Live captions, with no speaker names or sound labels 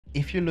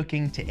If you're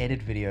looking to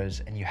edit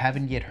videos and you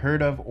haven't yet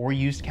heard of or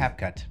used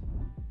CapCut,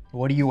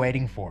 what are you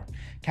waiting for?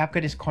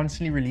 CapCut is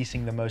constantly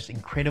releasing the most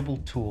incredible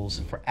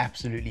tools for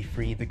absolutely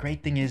free. The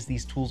great thing is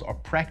these tools are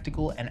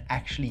practical and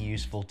actually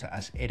useful to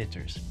us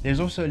editors. There's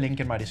also a link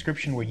in my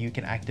description where you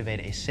can activate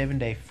a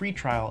 7-day free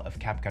trial of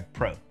CapCut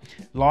Pro.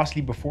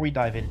 Lastly, before we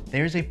dive in,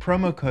 there's a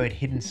promo code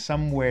hidden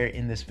somewhere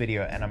in this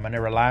video and I'm going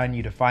to rely on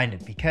you to find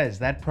it because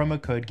that promo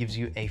code gives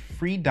you a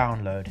free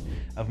download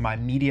of my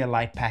Media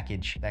Light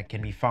package that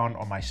can be found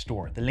on my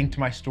store. The link to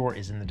my store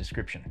is in the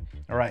description.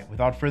 All right,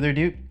 without further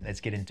ado,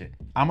 let's get into it.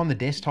 I'm on the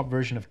desktop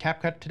version of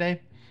CapCut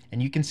today,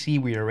 and you can see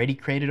we already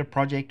created a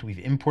project, we've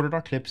imported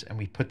our clips, and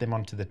we've put them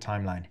onto the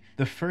timeline.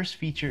 The first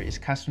feature is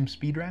custom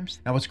speed ramps.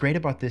 Now what's great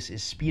about this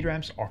is speed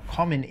ramps are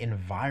common in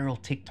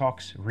viral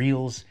TikToks,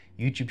 Reels,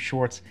 YouTube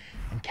Shorts,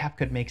 and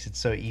CapCut makes it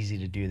so easy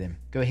to do them.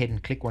 Go ahead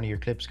and click one of your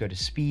clips, go to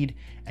speed,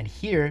 and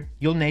here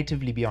you'll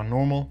natively be on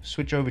normal,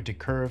 switch over to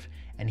curve,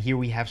 and here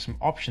we have some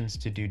options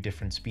to do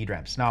different speed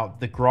ramps. Now,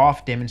 the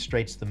graph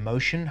demonstrates the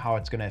motion, how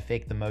it's going to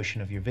affect the motion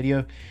of your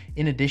video.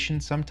 In addition,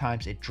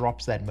 sometimes it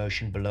drops that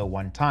motion below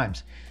 1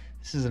 times.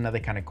 This is another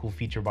kind of cool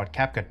feature about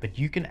CapCut, but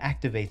you can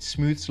activate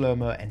smooth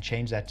slow-mo and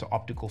change that to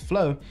optical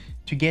flow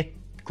to get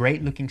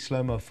great looking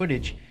slow-mo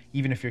footage,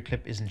 even if your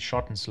clip isn't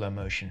shot in slow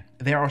motion.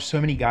 There are so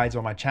many guides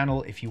on my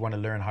channel if you want to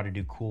learn how to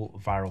do cool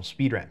viral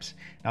speed ramps.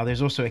 Now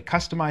there's also a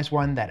customized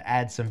one that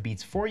adds some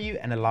beats for you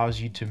and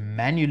allows you to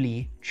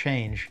manually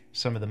change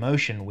some of the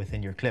motion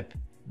within your clip.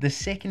 The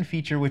second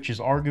feature, which is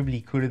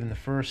arguably cooler than the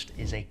first,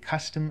 is a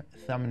custom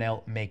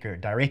thumbnail maker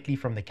directly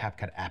from the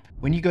CapCut app.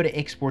 When you go to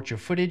export your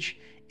footage,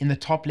 in the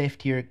top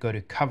left here, go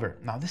to cover.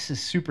 Now this is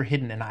super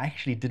hidden and I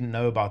actually didn't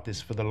know about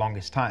this for the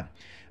longest time.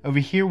 Over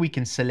here, we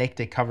can select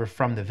a cover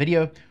from the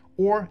video,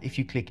 or if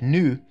you click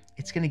new,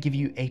 it's going to give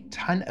you a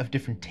ton of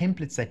different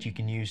templates that you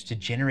can use to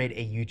generate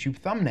a YouTube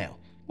thumbnail.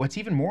 What's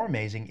even more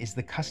amazing is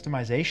the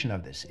customization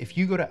of this. If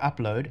you go to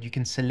upload, you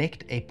can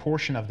select a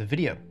portion of the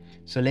video.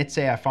 So let's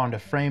say I found a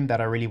frame that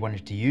I really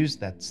wanted to use,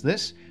 that's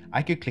this.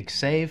 I could click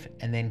save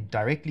and then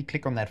directly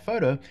click on that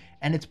photo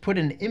and it's put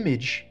an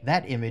image,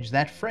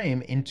 that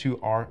frame into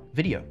our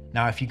video.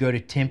 Now, if you go to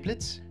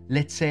templates,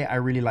 let's say I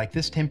really like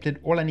this template,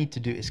 all I need to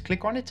do is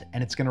click on it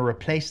and it's going to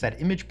replace that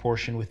image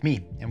portion with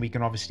me. And we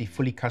can obviously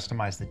fully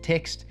customize the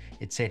text,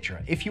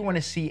 etc. If you want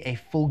to see a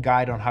full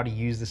guide on how to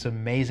use this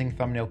amazing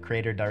thumbnail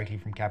creator directly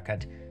from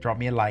CapCut, drop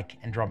me a like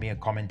and drop me a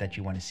comment that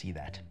you want to see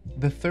that.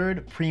 The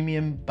third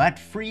premium but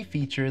free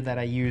feature that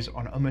I use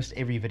on almost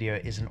every video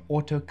is an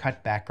auto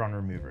cut background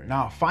remover.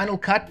 Now, Final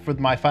Cut for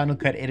my Final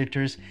Cut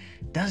editors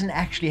doesn't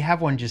actually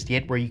have one just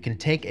yet where you can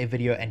take a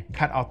video and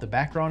cut out the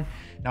background.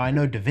 Now I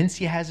know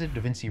DaVinci has it,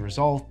 DaVinci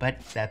Resolve, but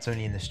that's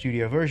only in the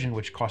studio version,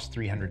 which costs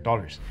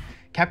 $300.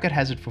 CapCut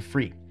has it for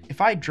free. If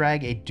I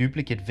drag a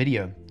duplicate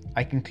video,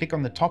 I can click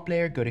on the top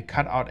layer, go to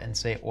cutout and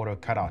say auto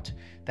cutout.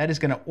 That is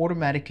going to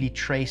automatically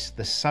trace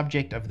the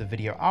subject of the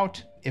video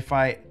out. If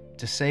I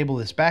disable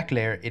this back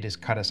layer, it has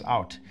cut us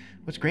out.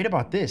 What's great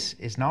about this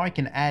is now I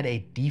can add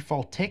a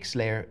default text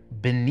layer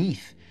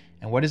beneath.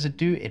 And what does it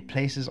do? It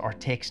places our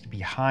text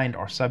behind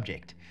our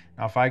subject.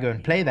 Now, if I go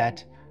and play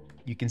that,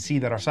 you can see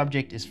that our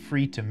subject is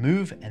free to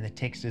move and the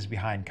text is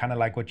behind, kind of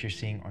like what you're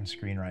seeing on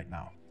screen right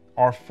now.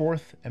 Our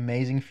fourth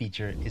amazing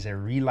feature is a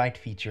relight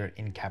feature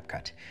in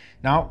CapCut.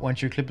 Now,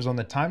 once your clip is on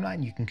the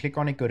timeline, you can click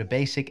on it, go to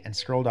basic and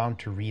scroll down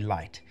to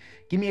relight.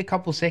 Give me a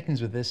couple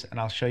seconds with this and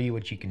I'll show you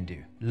what you can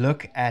do.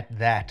 Look at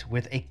that.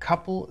 With a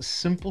couple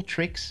simple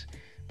tricks,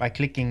 by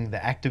clicking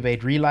the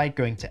activate relight,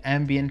 going to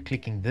ambient,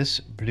 clicking this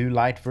blue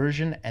light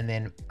version, and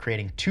then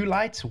creating 2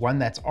 lights, one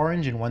that's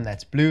orange and one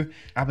that's blue,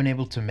 I've been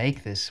able to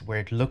make this where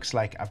it looks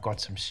like I've got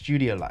some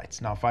studio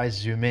lights. Now, if I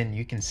zoom in,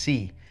 you can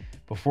see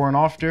before and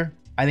after.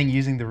 I think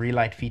using the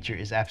relight feature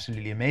is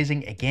absolutely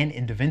amazing. Again,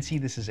 in DaVinci,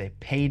 this is a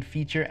paid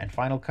feature, and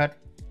Final Cut,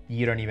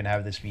 you don't even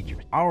have this feature.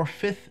 Our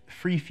fifth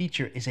free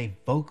feature is a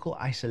vocal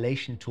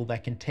isolation tool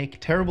that can take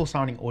terrible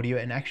sounding audio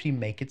and actually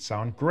make it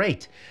sound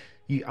great.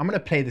 I'm going to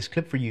play this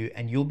clip for you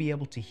and you'll be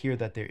able to hear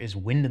that there is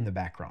wind in the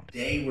background.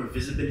 Today, where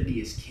visibility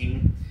is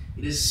king,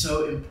 it is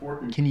so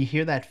important. Can you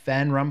hear that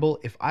fan rumble?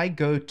 If I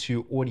go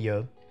to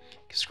audio,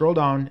 scroll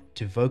down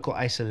to vocal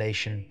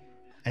isolation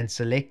and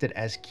select it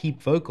as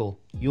keep vocal,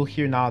 you'll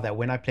hear now that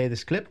when I play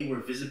this clip, Where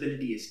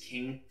visibility is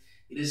king,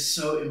 it is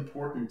so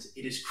important.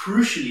 It is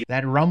crucially.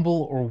 That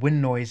rumble or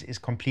wind noise is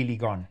completely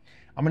gone.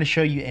 I'm going to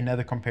show you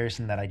another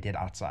comparison that I did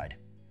outside.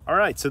 All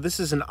right, so this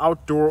is an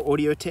outdoor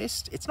audio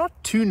test. It's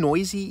not too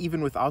noisy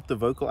even without the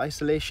vocal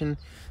isolation.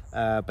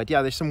 But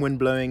yeah, there's some wind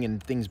blowing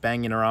and things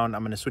banging around.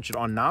 I'm going to switch it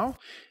on now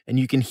and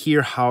you can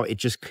hear how it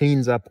just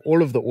cleans up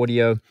all of the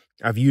audio.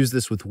 I've used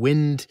this with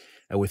wind,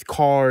 with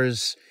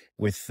cars,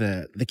 with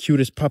the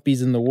cutest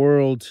puppies in the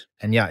world.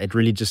 And yeah, it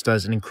really just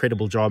does an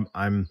incredible job.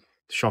 I'm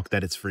shocked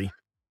that it's free.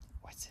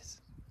 What's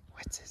this?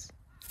 What's this?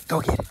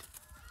 Go get it.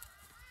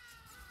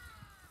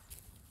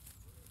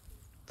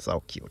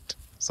 So cute.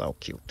 So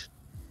cute.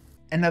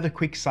 Another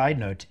quick side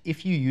note,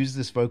 if you use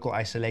this vocal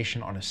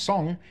isolation on a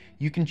song,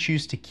 you can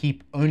choose to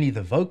keep only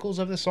the vocals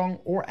of the song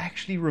or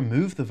actually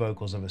remove the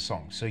vocals of a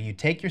song. So you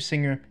take your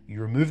singer,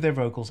 you remove their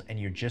vocals, and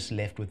you're just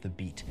left with the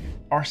beat.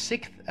 Our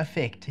sixth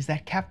effect is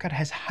that CapCut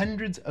has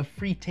hundreds of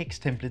free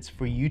text templates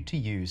for you to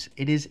use.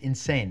 It is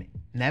insane.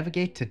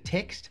 Navigate to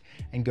text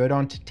and go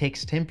down to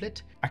text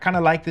template. I kind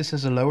of like this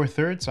as a lower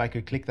third, so I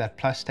could click that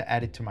plus to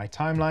add it to my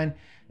timeline,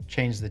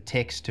 change the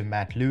text to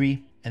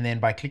MATTLOUI. And then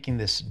by clicking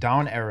this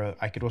down arrow,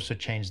 I could also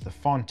change the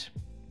font.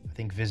 I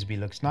think Visby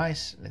looks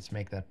nice. Let's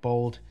make that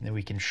bold. And then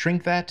we can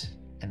shrink that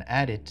and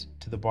add it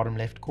to the bottom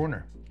left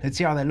corner. Let's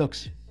see how that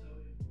looks.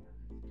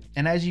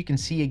 And as you can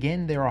see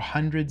again, there are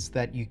hundreds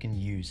that you can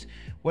use.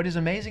 What is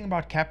amazing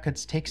about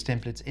CapCut's text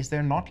templates is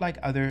they're not like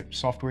other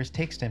software's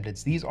text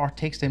templates. These are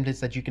text templates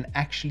that you can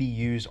actually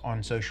use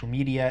on social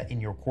media,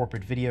 in your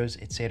corporate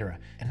videos, etc.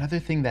 Another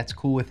thing that's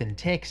cool within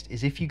text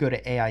is if you go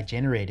to AI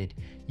generated,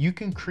 you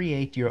can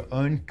create your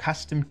own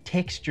custom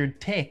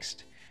textured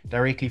text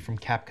directly from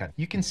CapCut.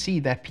 You can see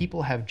that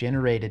people have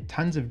generated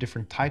tons of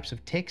different types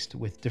of text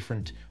with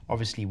different,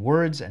 obviously,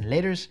 words and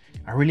letters.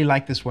 I really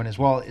like this one as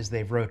well, is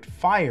they've wrote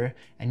fire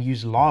and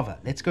used lava.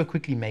 Let's go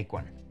quickly make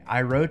one.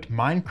 I wrote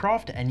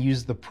Minecraft and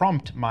used the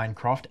prompt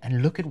Minecraft,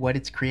 and look at what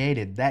it's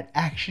created. That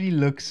actually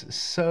looks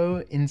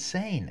so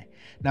insane.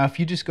 Now, if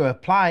you just go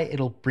apply,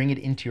 it'll bring it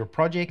into your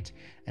project,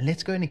 and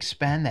let's go and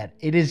expand that.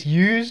 It has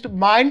used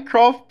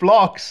Minecraft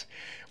blocks.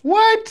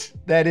 What?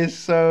 That is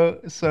so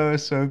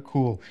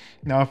cool.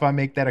 Now, if I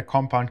make that a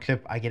compound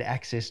clip, I get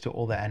access to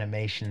all the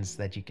animations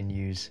that you can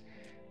use.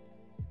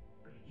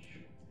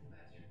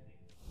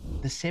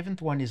 The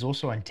seventh one is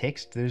also on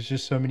text. There's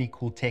just so many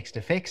cool text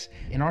effects.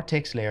 In our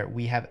text layer,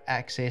 we have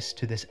access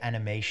to this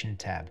animation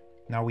tab.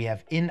 Now we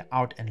have in,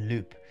 out, and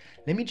loop.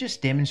 Let me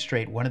just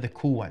demonstrate one of the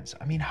cool ones.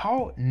 I mean,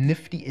 how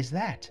nifty is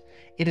that?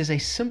 It is a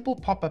simple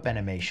pop-up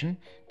animation,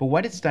 but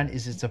what it's done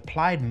is it's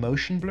applied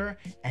motion blur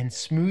and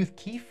smooth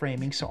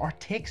keyframing, so our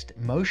text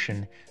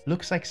motion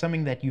looks like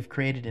something that you've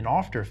created in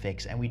After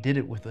Effects, and we did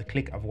it with the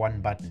click of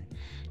one button.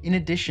 In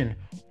addition,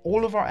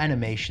 all of our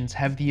animations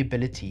have the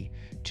ability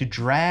to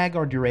drag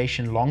our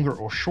duration longer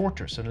or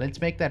shorter. So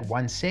let's make that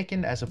 1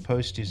 second as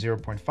opposed to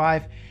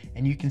 0.5,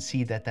 and you can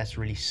see that that's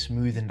really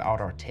smoothened out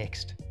our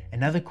text.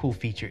 Another cool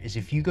feature is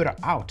if you go to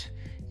out,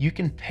 you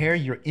can pair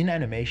your in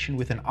animation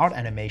with an out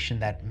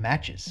animation that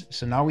matches.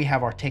 So now we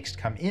have our text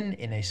come in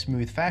a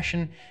smooth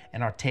fashion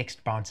and our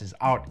text bounces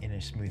out in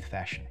a smooth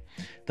fashion.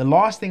 The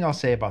last thing I'll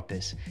say about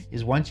this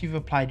is once you've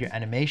applied your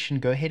animation,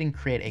 go ahead and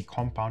create a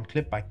compound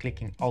clip by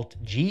clicking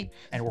Alt-G,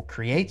 and it will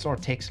create our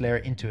text layer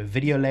into a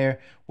video layer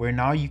where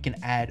now you can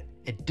add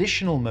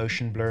additional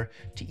motion blur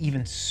to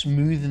even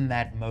smoothen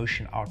that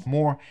motion out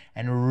more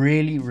and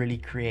really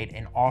create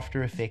an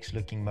After Effects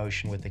looking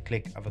motion with the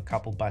click of a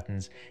couple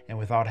buttons and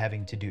without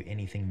having to do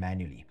anything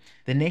manually.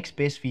 The next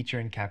best feature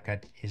in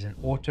CapCut is an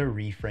auto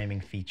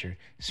reframing feature.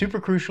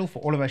 Super crucial for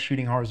all of us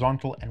shooting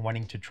horizontal and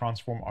wanting to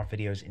transform our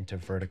videos into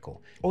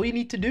vertical. All you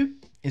need to do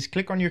is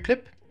click on your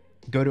clip,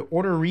 go to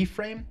auto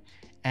reframe,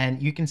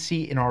 and you can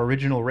see in our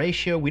original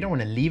ratio, we don't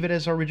want to leave it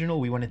as original.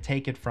 We want to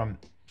take it from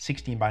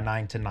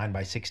 16:9 to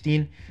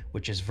 9:16,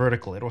 which is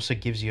vertical. It also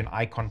gives you an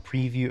icon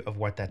preview of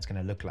what that's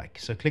going to look like.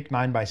 So click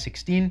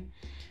 9:16.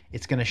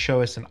 It's going to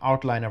show us an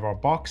outline of our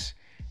box,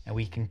 and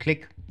we can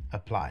click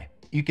apply.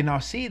 You can now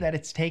see that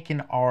it's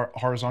taken our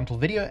horizontal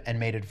video and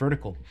made it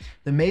vertical.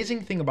 The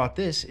amazing thing about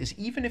this is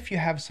even if you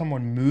have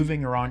someone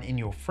moving around in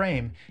your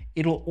frame,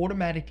 it'll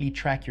automatically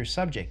track your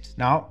subject.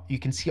 Now you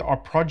can see our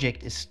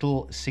project is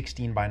still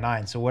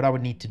 16:9. So what I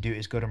would need to do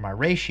is go to my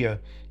ratio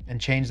and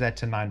change that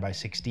to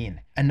 9:16.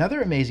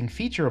 Another amazing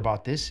feature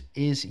about this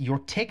is your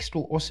text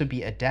will also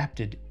be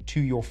adapted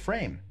to your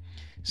frame.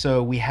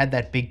 So we had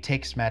that big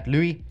text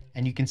MATTLOUI,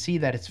 and you can see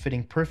that it's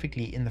fitting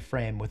perfectly in the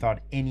frame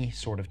without any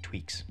sort of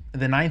tweaks.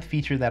 The ninth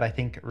feature that I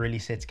think really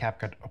sets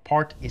CapCut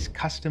apart is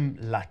custom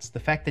LUTs, the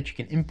fact that you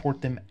can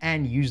import them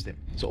and use them.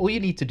 So all you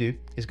need to do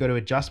is go to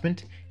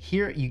adjustment.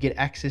 Here you get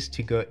access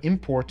to go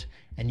import,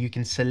 and you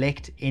can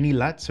select any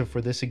LUT. So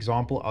for this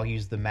example, I'll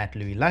use the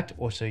MATTLOUI LUT.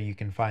 Also, you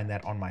can find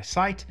that on my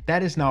site.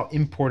 That is now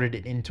imported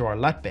into our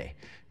LUT bay.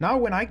 Now,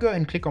 when I go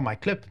and click on my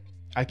clip,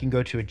 I can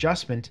go to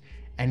adjustment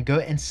and go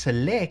and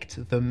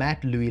select the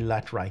MATTLOUI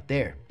LUT right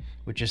there,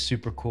 which is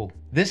super cool.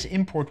 This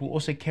import will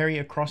also carry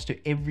across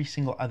to every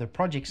single other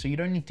project, so you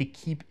don't need to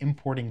keep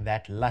importing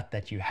that LUT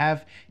that you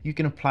have. You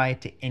can apply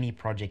it to any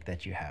project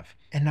that you have.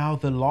 And now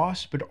the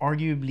last, but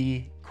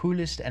arguably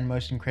coolest and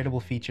most incredible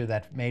feature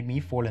that made me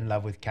fall in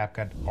love with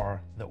CapCut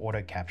are the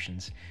auto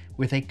captions.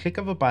 With a click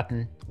of a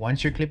button,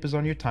 once your clip is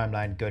on your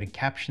timeline, go to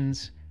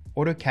Captions,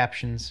 Auto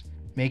Captions,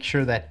 make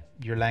sure that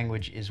your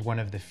language is one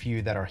of the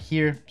few that are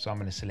here. So I'm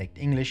going to select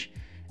English,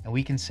 and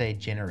we can say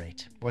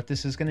generate. What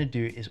this is going to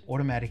do is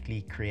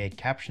automatically create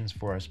captions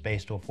for us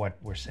based off what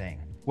we're saying.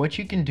 What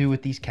you can do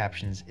with these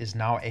captions is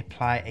now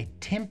apply a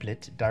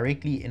template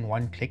directly in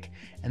one click,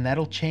 and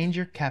that'll change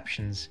your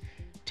captions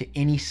to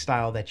any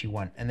style that you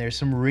want. And there's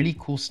some really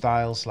cool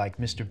styles like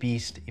Mr.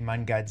 Beast,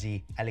 Iman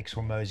Gadzi, Alex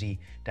Hormozi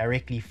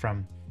directly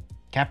from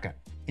CapCut.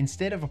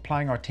 instead of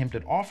applying our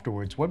template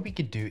afterwards, what we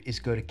could do is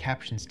go to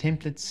Captions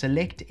templates,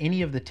 select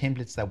any of the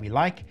templates that we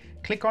like,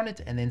 click on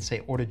it, and then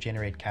say auto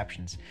generate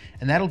captions.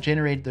 And that'll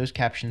generate those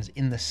captions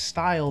in the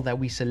style that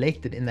we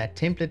selected in that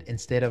template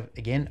instead of,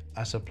 again,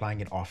 us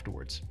applying it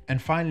afterwards.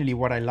 And finally,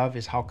 what I love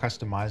is how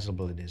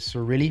customizable it is. So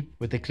really,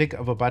 with the click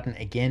of a button,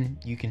 again,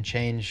 you can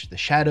change the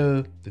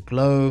shadow, the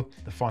glow,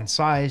 the font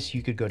size.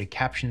 You could go to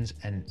Captions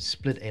and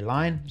split a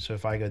line. So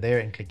if I go there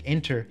and click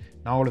enter,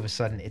 now all of a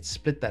sudden it's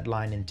split that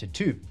line into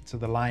two. So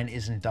the line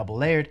isn't double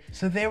layered.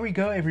 So there we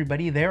go,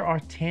 everybody. There are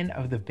 10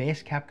 of the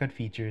best CapCut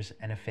features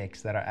and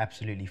effects that are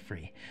absolutely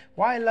free.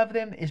 Why I love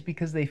them is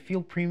because they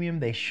feel premium.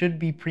 They should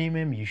be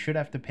premium. You should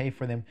have to pay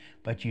for them,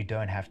 but you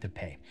don't have to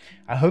pay.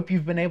 I hope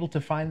you've been able to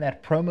find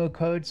that promo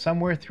code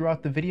somewhere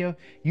throughout the video.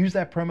 Use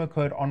that promo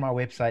code on my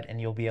website and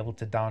you'll be able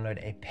to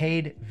download a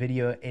paid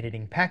video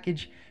editing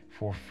package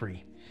for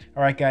free.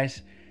 All right,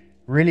 guys.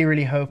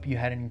 Really hope you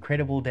had an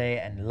incredible day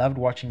and loved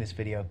watching this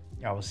video.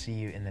 I will see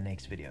you in the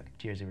next video.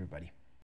 Cheers, everybody.